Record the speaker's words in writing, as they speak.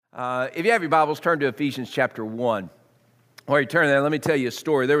If you have your Bibles, turn to Ephesians chapter 1. While you turn there, let me tell you a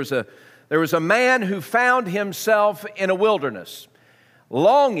story. There was a man who found himself in a wilderness,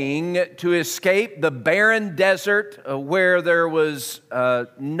 longing to escape the barren desert where there was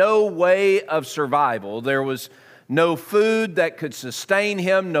no way of survival. There was no food that could sustain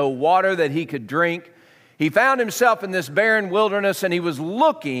him, no water that he could drink. He found himself in this barren wilderness, and he was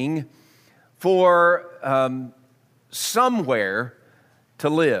looking for somewhere to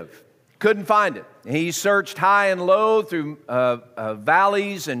live. Couldn't find it. He searched high and low through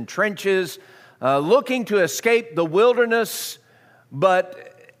valleys and trenches, looking to escape the wilderness,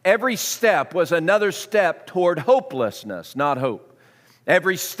 but every step was another step toward hopelessness, not hope.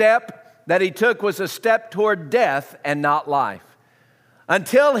 Every step that he took was a step toward death and not life.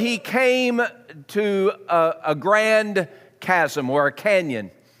 Until he came to a grand chasm or a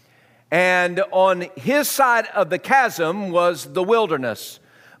canyon. And on his side of the chasm was the wilderness.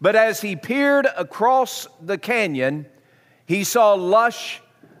 But as he peered across the canyon, he saw lush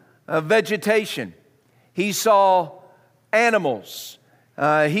vegetation. He saw animals.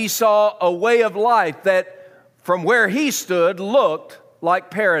 He saw a way of life that from where he stood looked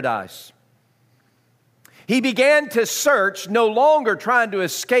like paradise. He began to search, no longer trying to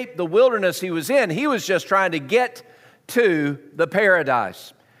escape the wilderness he was in. He was just trying to get to the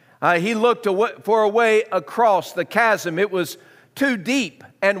paradise. He looked for a way across the chasm. It was too deep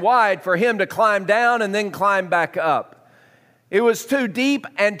and wide for him to climb down and then climb back up. It was too deep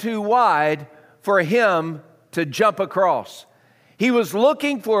and too wide for him to jump across. He was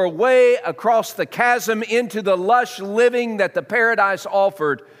looking for a way across the chasm into the lush living that the paradise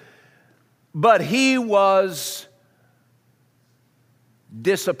offered, but he was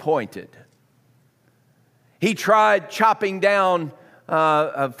disappointed. He tried chopping down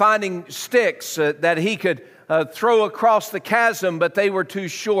finding sticks that he could throw across the chasm, but they were too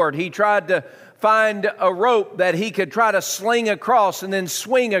short. He tried to find a rope that he could try to sling across and then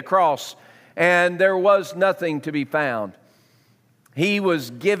swing across, and there was nothing to be found. He was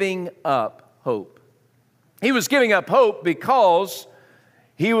giving up hope. He was giving up hope because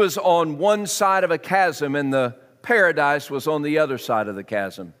he was on one side of a chasm and the paradise was on the other side of the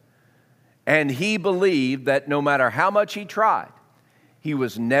chasm. And he believed that no matter how much he tried, he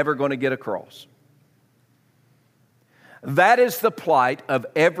was never going to get across. That is the plight of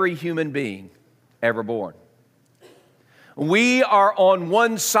every human being ever born. We are on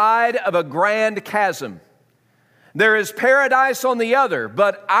one side of a grand chasm. There is paradise on the other,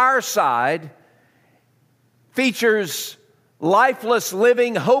 but our side features lifeless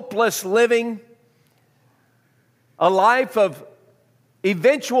living, hopeless living, a life of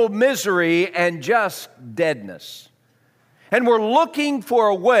eventual misery and just deadness. And we're looking for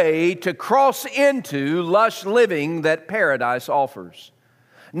a way to cross into lush living that paradise offers.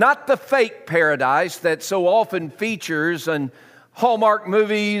 Not the fake paradise that so often features in Hallmark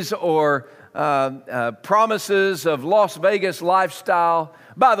movies or promises of Las Vegas lifestyle.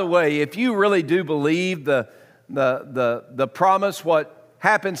 By the way, if you really do believe the promise, what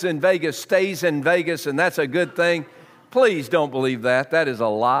happens in Vegas stays in Vegas, and that's a good thing, please don't believe that. That is a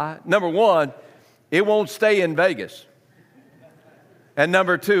lie. Number one, it won't stay in Vegas. And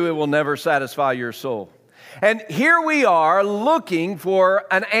number two, it will never satisfy your soul. And here we are looking for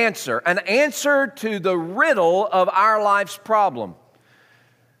an answer to the riddle of our life's problem.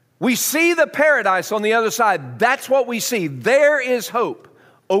 We see the paradise on the other side. That's what we see. There is hope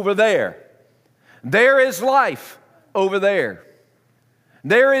over there. There is life over there.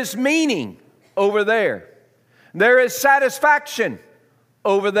 There is meaning over there. There is satisfaction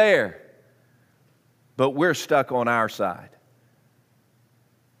over there. But we're stuck on our side.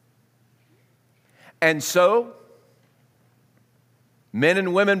 And so, men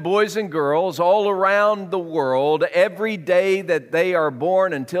and women, boys and girls, all around the world, every day that they are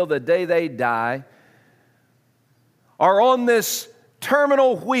born until the day they die, are on this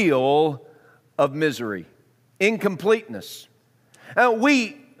terminal wheel of misery, incompleteness.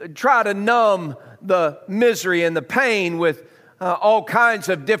 We try to numb the misery and the pain with all kinds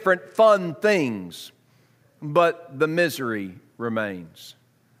of different fun things, but the misery remains.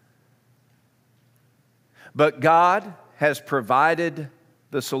 But God has provided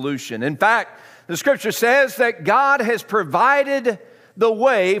the solution. In fact, the Scripture says that God has provided the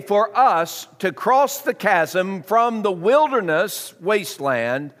way for us to cross the chasm from the wilderness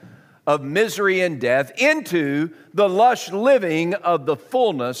wasteland of misery and death into the lush living of the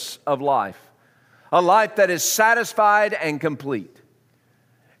fullness of life. A life that is satisfied and complete.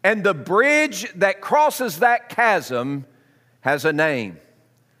 And the bridge that crosses that chasm has a name.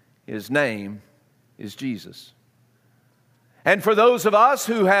 His name is Jesus. And for those of us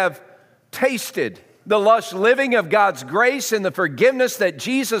who have tasted the lush living of God's grace and the forgiveness that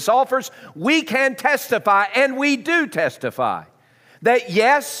Jesus offers, we can testify, and we do testify, that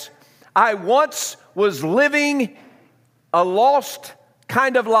yes, I once was living a lost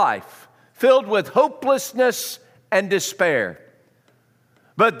kind of life, filled with hopelessness and despair.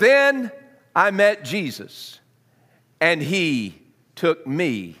 But then I met Jesus, and He took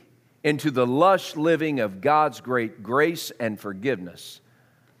me into the lush living of God's great grace and forgiveness.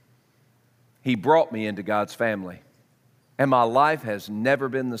 He brought me into God's family, and my life has never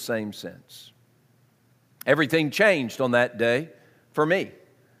been the same since. Everything changed on that day for me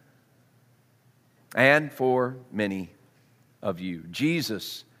and for many of you.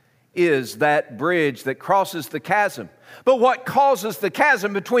 Jesus is that bridge that crosses the chasm. But what causes the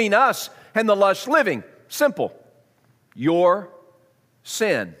chasm between us and the lush living? Simple. Your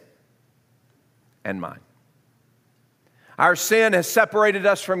sin and mine. Our sin has separated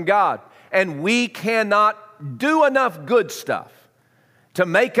us from God, and we cannot do enough good stuff to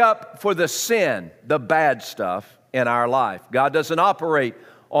make up for the sin, the bad stuff in our life. God doesn't operate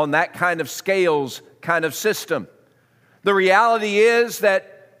on that kind of scales, kind of system. The reality is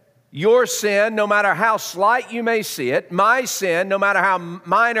that your sin, no matter how slight you may see it, my sin, no matter how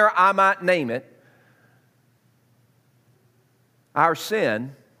minor I might name it, our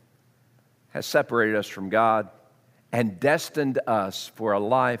sin has separated us from God and destined us for a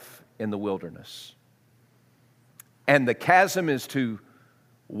life in the wilderness. And the chasm is too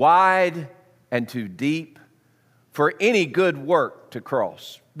wide and too deep for any good work to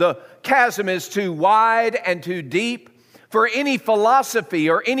cross. The chasm is too wide and too deep for any philosophy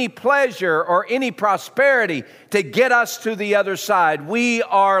or any pleasure or any prosperity to get us to the other side. We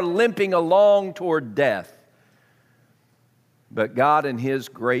are limping along toward death. But God in His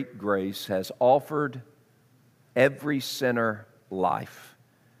great grace has offered every sinner life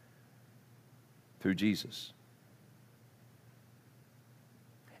through Jesus.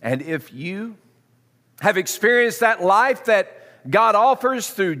 And if you have experienced that life that God offers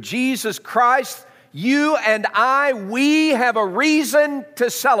through Jesus Christ, you and I, we have a reason to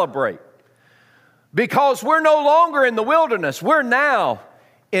celebrate. Because we're no longer in the wilderness. We're now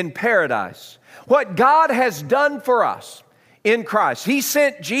in paradise. What God has done for us in Christ. He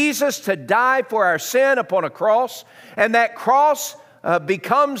sent Jesus to die for our sin upon a cross, and that cross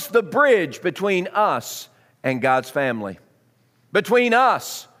becomes the bridge between us and God's family, between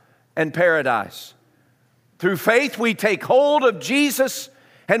us and paradise. Through faith, we take hold of Jesus,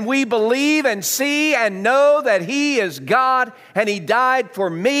 and we believe and see and know that He is God, and He died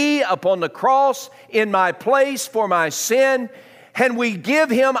for me upon the cross in my place for my sin, and we give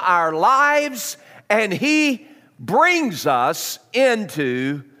Him our lives, and He brings us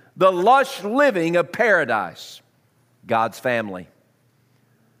into the lush living of paradise, God's family.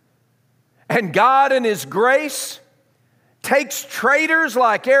 And God in His grace takes traitors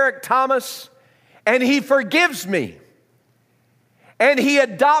like Eric Thomas, and He forgives me. And He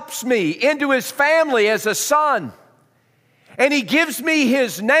adopts me into His family as a son. And He gives me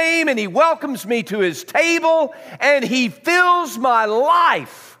His name, and He welcomes me to His table, and He fills my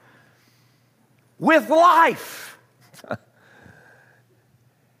life with life.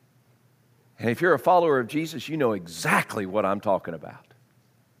 And if you're a follower of Jesus, you know exactly what I'm talking about.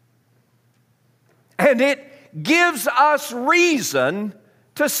 And it gives us reason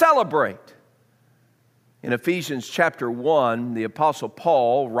to celebrate. In Ephesians chapter 1, the Apostle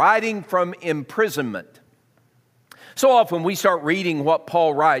Paul, writing from imprisonment. So often we start reading what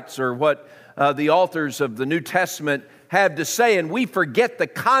Paul writes or what the authors of the New Testament have to say, and we forget the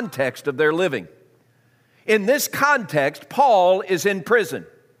context of their living. In this context, Paul is in prison,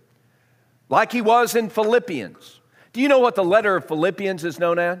 like he was in Philippians. Do you know what the letter of Philippians is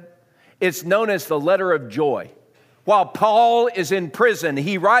known as? It's known as the letter of joy. While Paul is in prison,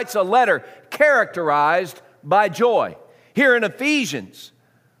 he writes a letter characterized by joy. Here in Ephesians,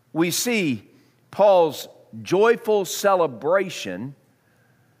 we see Paul's joyful celebration,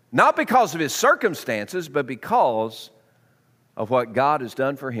 not because of his circumstances, but because of what God has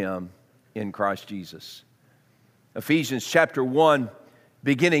done for him in Christ Jesus. Ephesians chapter 1,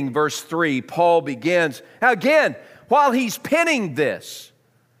 beginning verse 3, Paul begins. Now again, while he's penning this,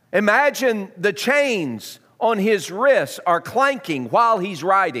 imagine the chains on his wrists are clanking while he's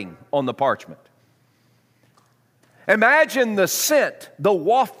writing on the parchment. Imagine the scent, the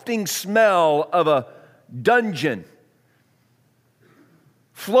wafting smell of a dungeon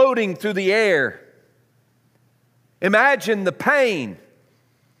floating through the air. Imagine the pain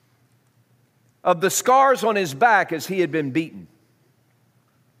of the scars on his back as he had been beaten.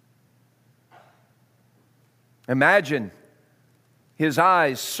 Imagine his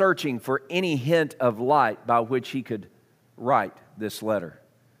eyes searching for any hint of light by which he could write this letter.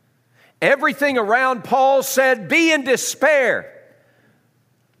 Everything around Paul said, be in despair.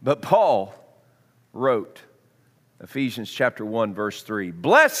 But Paul wrote, Ephesians chapter 1, verse 3,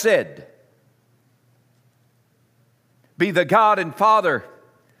 Blessed be the God and Father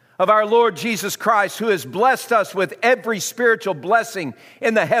of our Lord Jesus Christ, who has blessed us with every spiritual blessing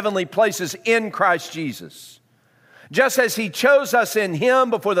in the heavenly places in Christ Jesus. Just as He chose us in Him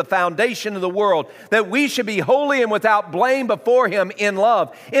before the foundation of the world, that we should be holy and without blame before Him in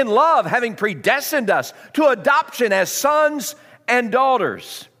love. In love, having predestined us to adoption as sons and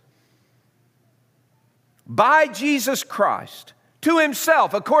daughters by Jesus Christ, to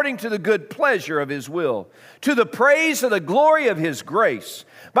Himself, according to the good pleasure of His will, to the praise of the glory of His grace,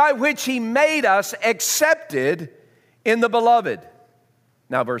 by which He made us accepted in the Beloved.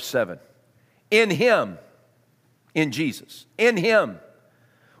 Now verse 7. In Him, in Jesus, in Him,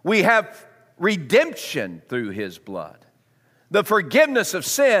 we have redemption through His blood, the forgiveness of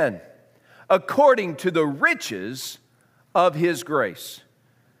sin, according to the riches of His grace.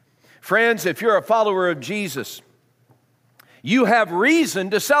 Friends, if you're a follower of Jesus, you have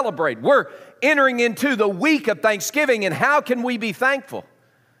reason to celebrate. We're entering into the week of Thanksgiving, and how can we be thankful?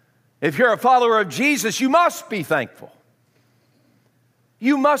 If you're a follower of Jesus, you must be thankful.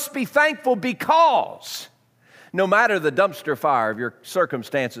 You must be thankful because no matter the dumpster fire of your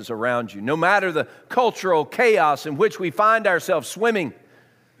circumstances around you, no matter the cultural chaos in which we find ourselves swimming,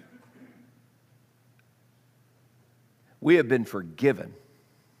 we have been forgiven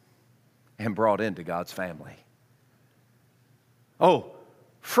and brought into God's family. Oh,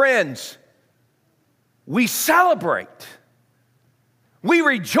 friends, we celebrate. We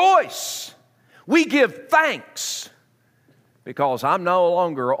rejoice. We give thanks because I'm no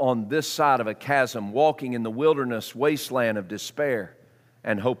longer on this side of a chasm walking in the wilderness wasteland of despair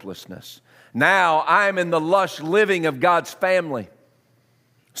and hopelessness. Now I'm in the lush living of God's family,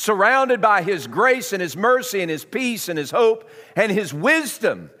 surrounded by His grace and His mercy and His peace and His hope and His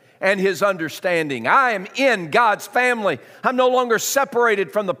wisdom and His understanding. I am in God's family. I'm no longer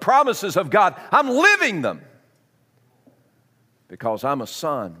separated from the promises of God. I'm living them because I'm a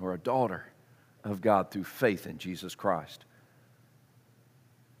son or a daughter of God through faith in Jesus Christ.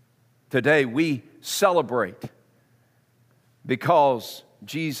 Today we celebrate because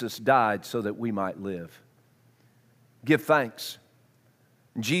Jesus died so that we might live. Give thanks.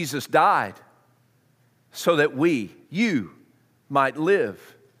 Jesus died so that you might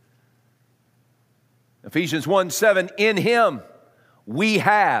live. Ephesians 1:7, in Him we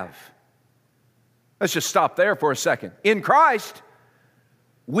have. Let's just stop there for a second. In Christ,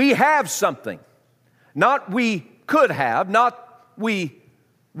 we have something. Not we could have, not we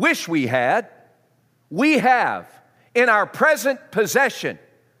wish we had. We have in our present possession.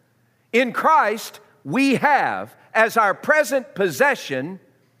 In Christ, we have as our present possession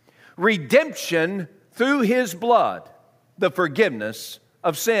redemption through His blood, the forgiveness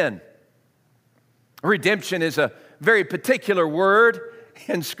of sin. Redemption is a very particular word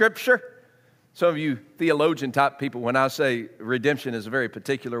in Scripture. Some of you theologian type people, when I say redemption is a very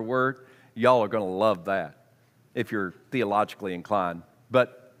particular word, y'all are going to love that if you're theologically inclined.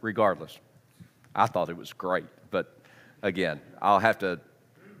 But regardless, I thought it was great. But again, I'll have to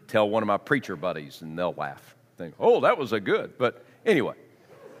tell one of my preacher buddies and they'll laugh. Think, oh, that was a good. But anyway.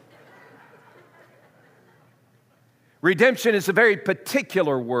 Redemption is a very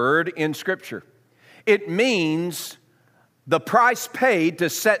particular word in Scripture. It means the price paid to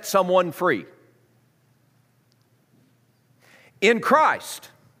set someone free. In Christ,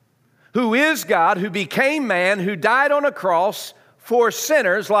 who is God, who became man, who died on a cross for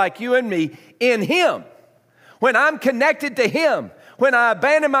sinners like you and me, in Him, when I'm connected to Him, when I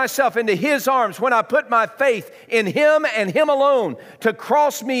abandon myself into His arms, when I put my faith in Him and Him alone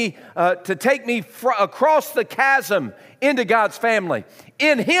to take me across the chasm into God's family,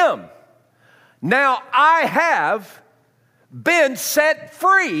 in Him, now I have been set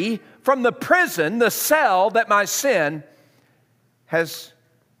free from the prison, the cell that my sin has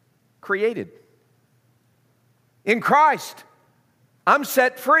created. In Christ, I'm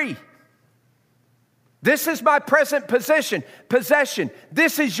set free. This is my present possession.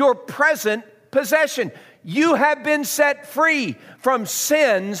 This is your present possession. You have been set free from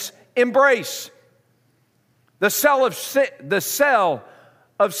sin's embrace. The cell of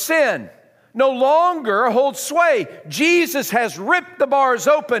sin no longer holds sway. Jesus has ripped the bars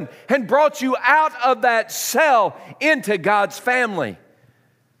open and brought you out of that cell into God's family.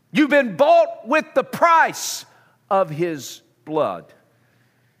 You've been bought with the price of His blood.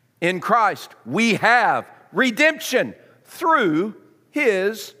 In Christ, we have redemption through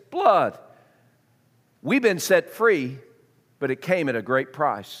His blood. We've been set free, but it came at a great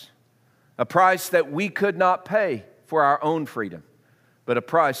price. A price that we could not pay for our own freedom, but a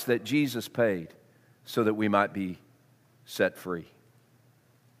price that Jesus paid so that we might be set free.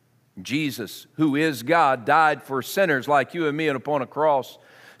 Jesus, who is God, died for sinners like you and me upon a cross,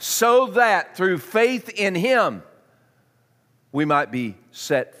 so that through faith in Him, we might be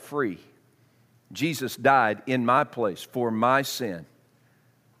set free. Jesus died in my place for my sin,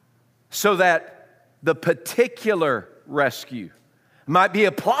 so that the particular rescue might be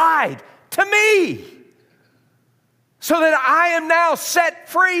applied to me, so that I am now set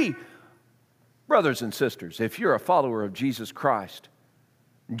free. Brothers and sisters, if you're a follower of Jesus Christ,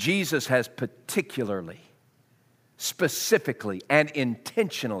 Jesus has particularly, specifically, and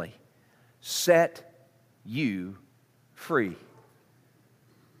intentionally set you free.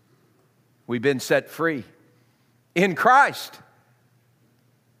 We've been set free in Christ.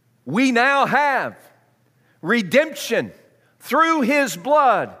 We now have redemption through His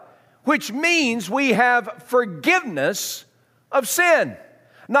blood, which means we have forgiveness of sin.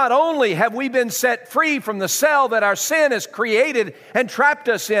 Not only have we been set free from the cell that our sin has created and trapped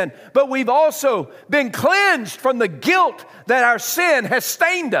us in, but we've also been cleansed from the guilt that our sin has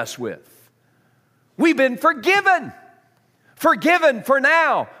stained us with. We've been forgiven. Forgiven for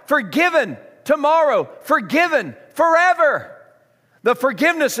now, forgiven tomorrow, forgiven forever. The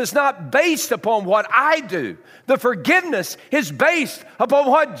forgiveness is not based upon what I do. The forgiveness is based upon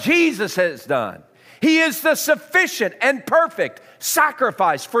what Jesus has done. He is the sufficient and perfect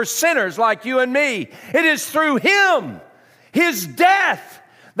sacrifice for sinners like you and me. It is through Him, His death,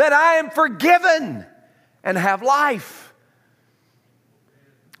 that I am forgiven and have life.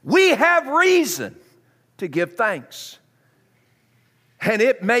 We have reason to give thanks. And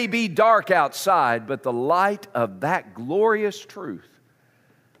it may be dark outside, but the light of that glorious truth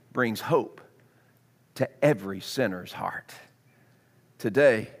brings hope to every sinner's heart.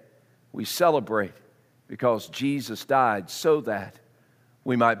 Today, we celebrate because Jesus died so that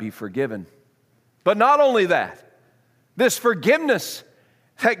we might be forgiven. But not only that, this forgiveness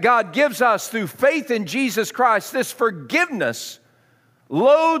that God gives us through faith in Jesus Christ, this forgiveness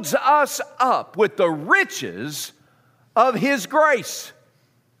loads us up with the riches of His grace.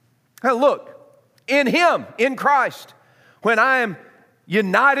 Now look, in Him, in Christ, when I am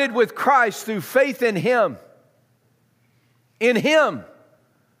united with Christ through faith in Him,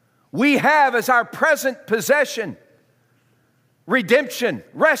 we have as our present possession redemption,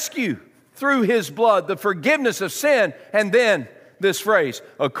 rescue through His blood, the forgiveness of sin, and then this phrase,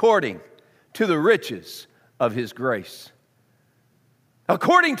 according to the riches of His grace.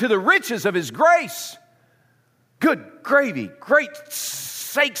 According to the riches of His grace. Good gravy, great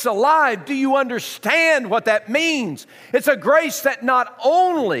sakes alive, do you understand what that means? It's a grace that not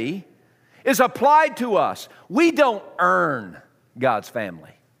only is applied to us, we don't earn God's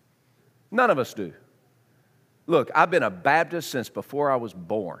family. None of us do. Look, I've been a Baptist since before I was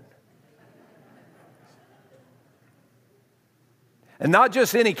born. And not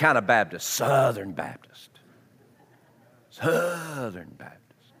just any kind of Baptist, Southern Baptist. Southern Baptist.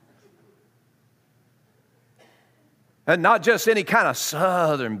 And not just any kind of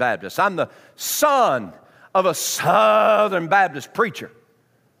Southern Baptist. I'm the son of a Southern Baptist preacher.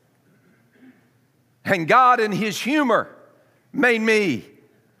 And God in His humor made me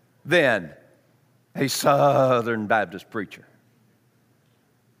then a Southern Baptist preacher.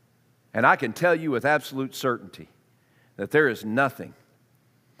 And I can tell you with absolute certainty that there is nothing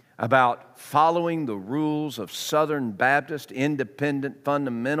about following the rules of Southern Baptist, Independent,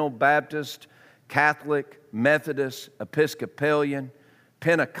 Fundamental Baptist, Catholic, Methodist, Episcopalian,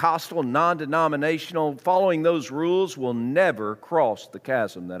 Pentecostal, non-denominational. Following those rules will never cross the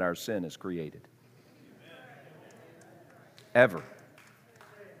chasm that our sin has created. Ever.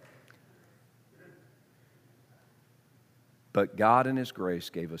 But God in His grace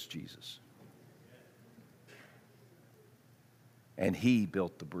gave us Jesus. And He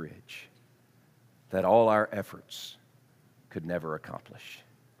built the bridge that all our efforts could never accomplish.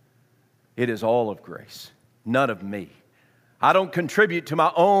 It is all of grace, none of me. I don't contribute to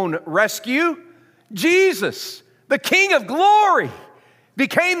my own rescue. Jesus, the King of glory,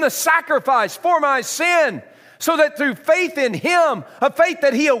 became the sacrifice for my sin so that through faith in Him, a faith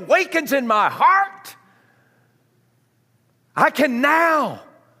that He awakens in my heart, I can now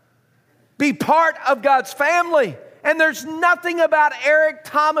be part of God's family. And there's nothing about Eric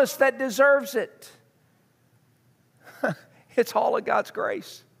Thomas that deserves it. It's all of God's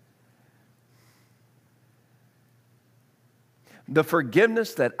grace. The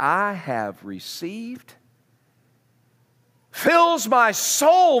forgiveness that I have received fills my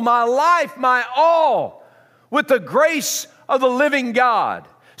soul, my life, my all with the grace of the living God.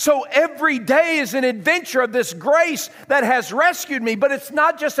 So every day is an adventure of this grace that has rescued me. But it's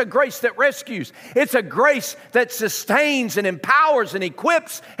not just a grace that rescues. It's a grace that sustains and empowers and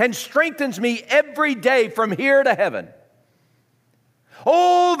equips and strengthens me every day from here to heaven.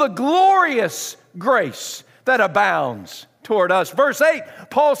 Oh, the glorious grace that abounds toward us. Verse 8,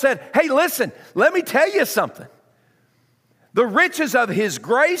 Paul said, hey, listen, let me tell you something. The riches of His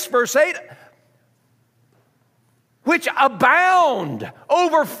grace, verse 8, which abound,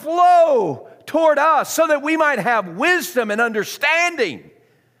 overflow toward us, so that we might have wisdom and understanding,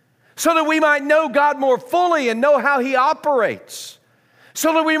 so that we might know God more fully and know how He operates,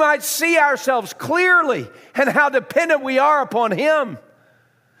 so that we might see ourselves clearly and how dependent we are upon Him,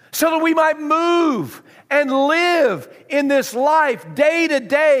 so that we might move and live in this life day to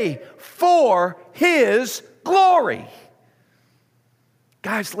day for His glory.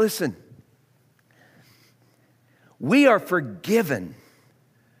 Guys, listen. We are forgiven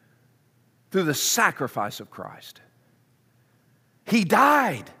through the sacrifice of Christ. He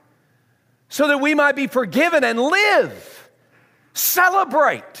died so that we might be forgiven and live,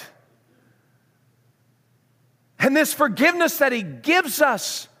 celebrate. And this forgiveness that He gives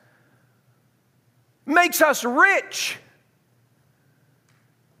us makes us rich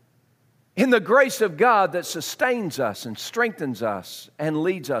in the grace of God that sustains us and strengthens us and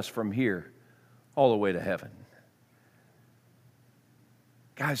leads us from here all the way to heaven.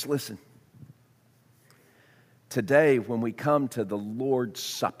 Guys, listen. Today, when we come to the Lord's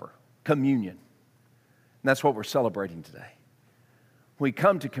Supper, communion, and that's what we're celebrating today. When we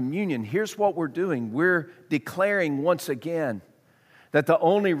come to communion, here's what we're doing. We're declaring once again that the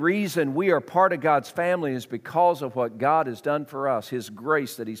only reason we are part of God's family is because of what God has done for us, His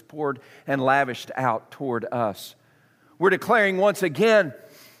grace that He's poured and lavished out toward us. We're declaring once again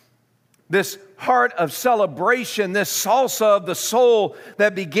this heart of celebration, this salsa of the soul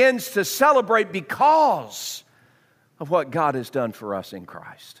that begins to celebrate because of what God has done for us in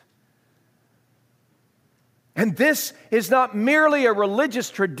Christ. And this is not merely a religious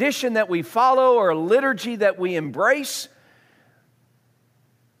tradition that we follow or a liturgy that we embrace.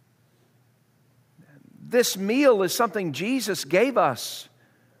 This meal is something Jesus gave us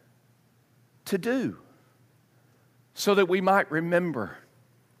to do so that we might remember,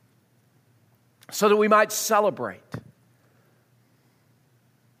 so that we might celebrate,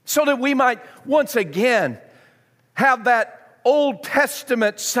 so that we might once again have that Old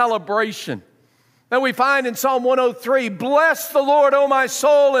Testament celebration that we find in Psalm 103. Bless the Lord, O my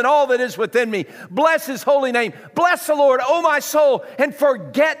soul, and all that is within me. Bless His holy name. Bless the Lord, O my soul, and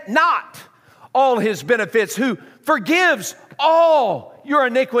forget not all His benefits, who forgives all your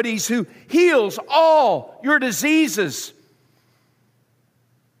iniquities, who heals all your diseases,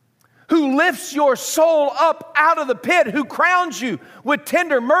 who lifts your soul up out of the pit, who crowns you with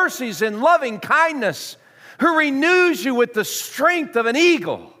tender mercies and loving kindness, who renews you with the strength of an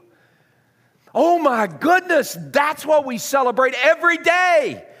eagle. Oh my goodness, that's what we celebrate every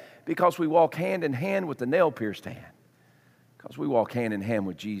day, because we walk hand in hand with the nail-pierced hand, because we walk hand in hand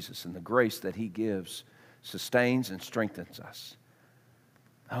with Jesus, and the grace that He gives sustains and strengthens us.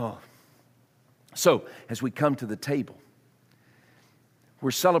 Oh, so as we come to the table,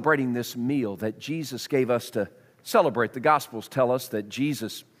 we're celebrating this meal that Jesus gave us to celebrate. The Gospels tell us that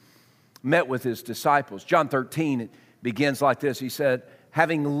Jesus met with His disciples. John 13, it begins like this. He said,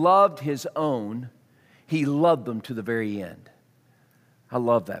 having loved His own, He loved them to the very end. I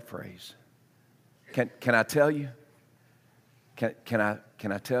love that phrase. Can I tell you? Can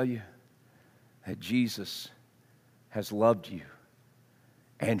I tell you that Jesus has loved you,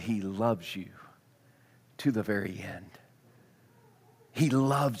 and He loves you to the very end. He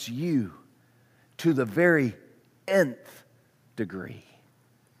loves you to the very nth degree.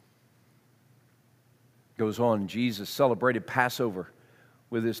 Goes on, Jesus celebrated Passover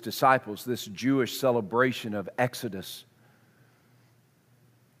with His disciples, this Jewish celebration of Exodus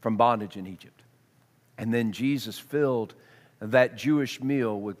from bondage in Egypt. And then Jesus filled that Jewish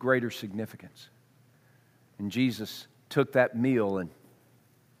meal with greater significance. And Jesus took that meal and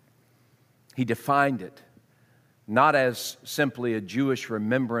He defined it not as simply a Jewish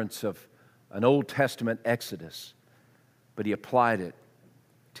remembrance of an Old Testament Exodus, but He applied it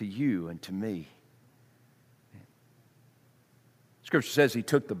to you and to me. Scripture says He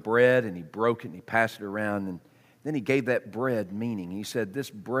took the bread and He broke it and He passed it around, and then He gave that bread meaning. He said, this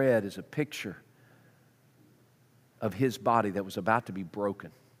bread is a picture of His body that was about to be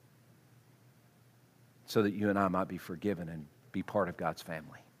broken so that you and I might be forgiven and be part of God's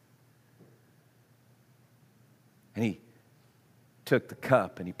family. And He took the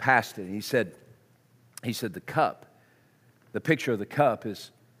cup and he passed it, and he said, the cup, the picture of the cup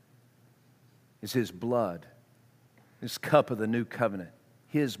is his blood, this cup of the new covenant,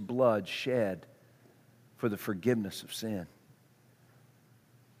 his blood shed for the forgiveness of sin.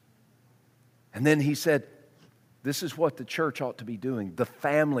 And then he said, this is what the church ought to be doing. The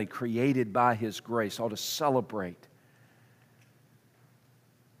family created by his grace ought to celebrate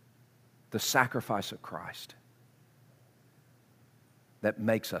the sacrifice of Christ that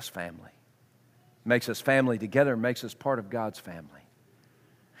makes us family. Makes us family together, makes us part of God's family.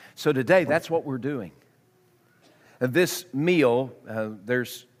 So today, that's what we're doing. This meal,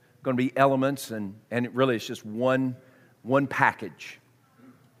 there's going to be elements, and it really is just one package.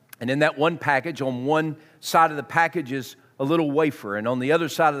 And in that one package, on one side of the package is a little wafer, and on the other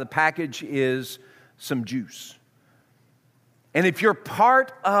side of the package is some juice. And if you're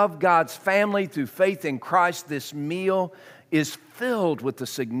part of God's family through faith in Christ, this meal is filled with the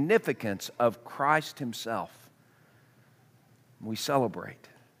significance of Christ Himself. We celebrate.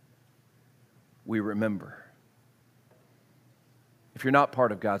 We remember. If you're not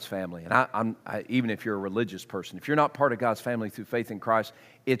part of God's family, and even if you're a religious person, if you're not part of God's family through faith in Christ,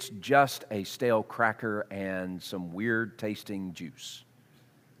 it's just a stale cracker and some weird tasting juice.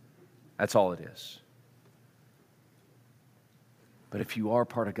 That's all it is. But if you are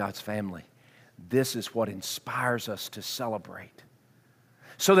part of God's family, this is what inspires us to celebrate.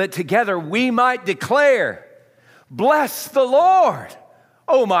 So that together we might declare, bless the Lord,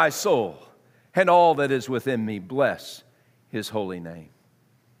 O my soul, and all that is within me, bless His holy name.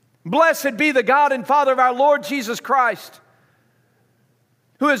 Blessed be the God and Father of our Lord Jesus Christ,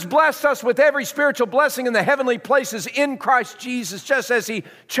 who has blessed us with every spiritual blessing in the heavenly places in Christ Jesus, just as He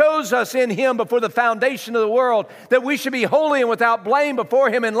chose us in Him before the foundation of the world, that we should be holy and without blame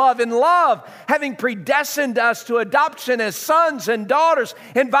before Him in love, having predestined us to adoption as sons and daughters,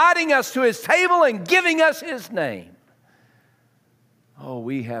 inviting us to His table and giving us His name. Oh,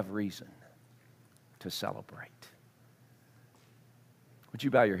 we have reason to celebrate. Would you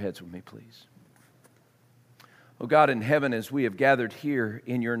bow your heads with me, please? Oh God in heaven, as we have gathered here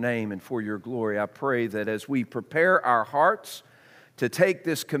in your name and for your glory, I pray that as we prepare our hearts to take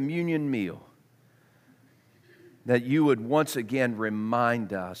this communion meal, that you would once again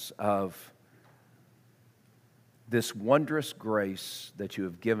remind us of this wondrous grace that you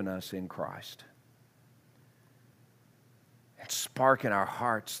have given us in Christ. And spark in our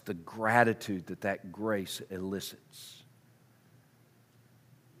hearts the gratitude that that grace elicits.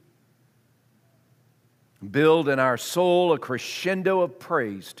 Build in our soul a crescendo of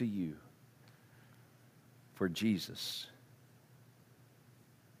praise to you for Jesus,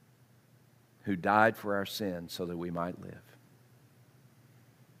 who died for our sins so that we might live.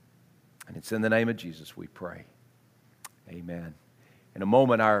 And it's in the name of Jesus we pray. Amen. In a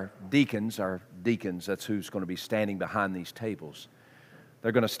moment, our deacons, that's who's going to be standing behind these tables.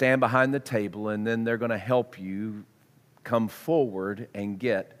 They're going to stand behind the table, and then they're going to help you come forward and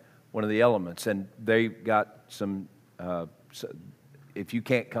get one of the elements. And they've got some, if you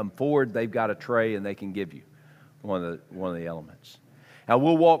can't come forward, they've got a tray and they can give you one of the elements. Now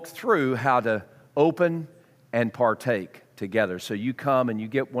we'll walk through how to open and partake together. So you come and you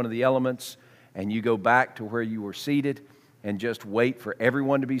get one of the elements and you go back to where you were seated and just wait for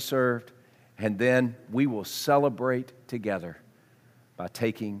everyone to be served. And then we will celebrate together by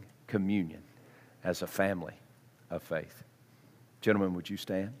taking communion as a family of faith. Gentlemen, would you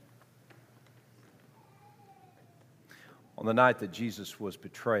stand? On the night that Jesus was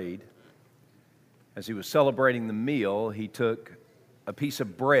betrayed, as He was celebrating the meal, He took a piece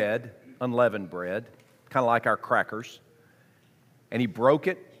of bread, unleavened bread, kind of like our crackers, and He broke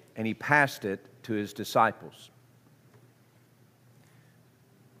it and He passed it to His disciples.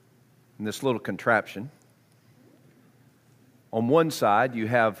 In this little contraption, on one side you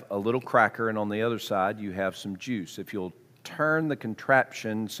have a little cracker, and on the other side you have some juice. If you'll turn the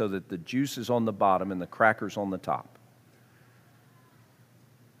contraption so that the juice is on the bottom and the cracker's on the top.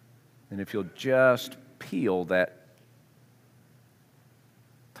 And if you'll just peel that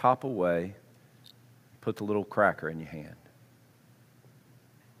top away, put the little cracker in your hand.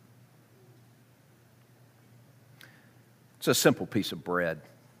 It's a simple piece of bread,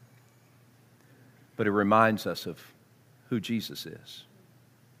 but it reminds us of who Jesus is.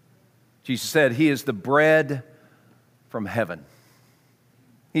 Jesus said, He is the bread from heaven.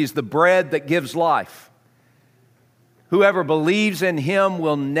 He's the bread that gives life. Whoever believes in Him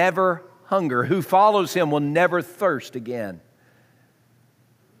will never hunger. Who follows Him will never thirst again.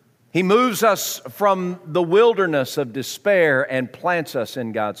 He moves us from the wilderness of despair and plants us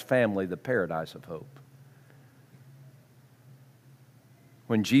in God's family, the paradise of hope.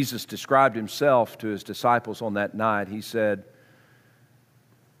 When Jesus described himself to his disciples on that night, he said,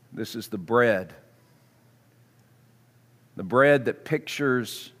 "This is the bread that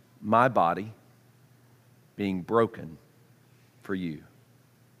pictures my body being broken for you."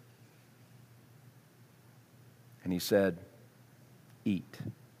 And he said, "Eat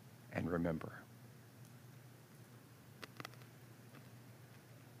and remember."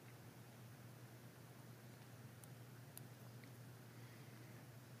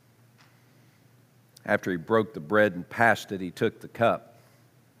 After he broke the bread and passed it, he took the cup.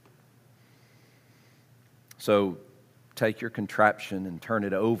 So take your contraption and turn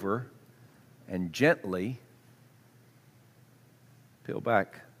it over and gently peel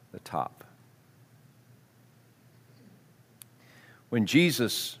back the top. When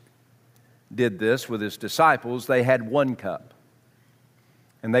Jesus did this with his disciples, they had one cup.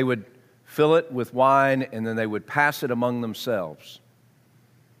 And they would fill it with wine, and then they would pass it among themselves.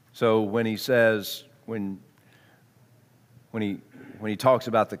 So when he says, when he talks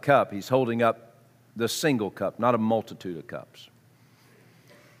about the cup, he's holding up the single cup, not a multitude of cups.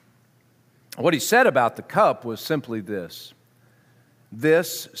 What he said about the cup was simply this: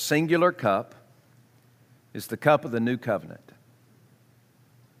 this singular cup is the cup of the new covenant.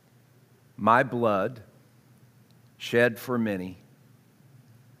 My blood shed for many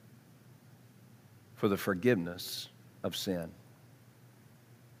for the forgiveness of sin.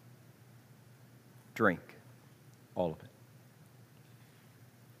 Drink all of it.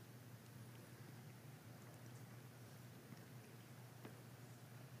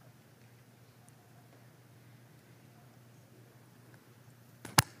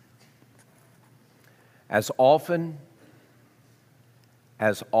 As often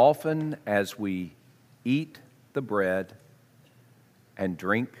as we eat the bread and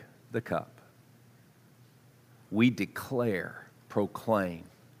drink the cup, we declare, proclaim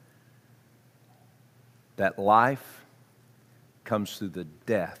that life comes through the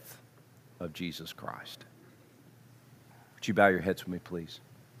death of Jesus Christ. Would you bow your heads with me, please?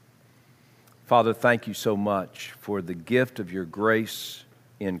 Father, thank you so much for the gift of your grace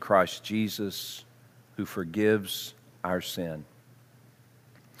in Christ Jesus, who forgives our sin.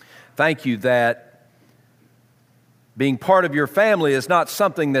 Thank you that being part of your family is not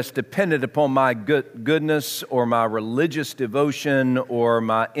something that's dependent upon my goodness or my religious devotion or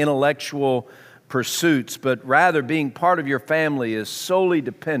my intellectual pursuits, but rather being part of your family is solely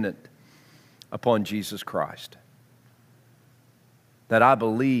dependent upon Jesus Christ. That I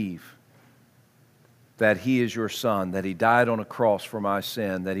believe that He is your Son, that He died on a cross for my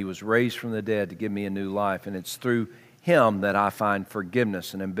sin, that He was raised from the dead to give me a new life, and it's through Him that I find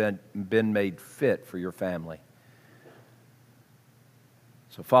forgiveness and have been made fit for your family.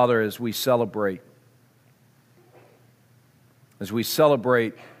 So, Father, as we celebrate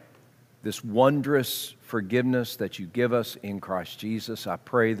this wondrous forgiveness that you give us in Christ Jesus, I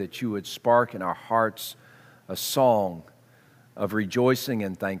pray that you would spark in our hearts a song of rejoicing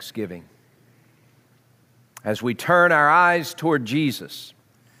and thanksgiving. As we turn our eyes toward Jesus,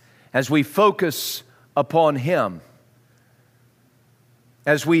 as we focus upon Him,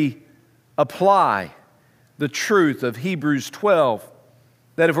 as we apply the truth of Hebrews 12,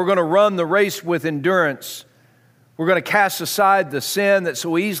 that if we're going to run the race with endurance, we're going to cast aside the sin that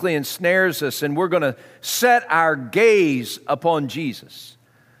so easily ensnares us, and we're going to set our gaze upon Jesus,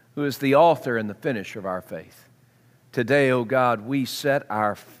 who is the author and the finisher of our faith. Today, oh God, we set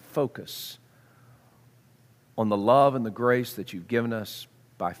our focus on the love and the grace that you've given us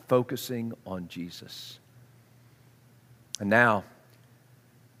by focusing on Jesus. And now,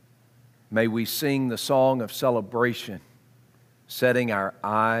 may we sing the song of celebration, setting our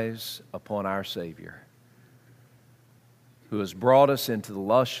eyes upon our Savior, who has brought us into the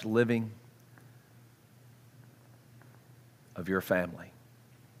lush living of your family.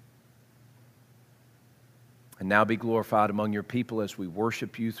 And now be glorified among your people as we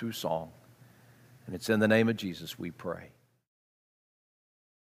worship you through song. And it's in the name of Jesus we pray.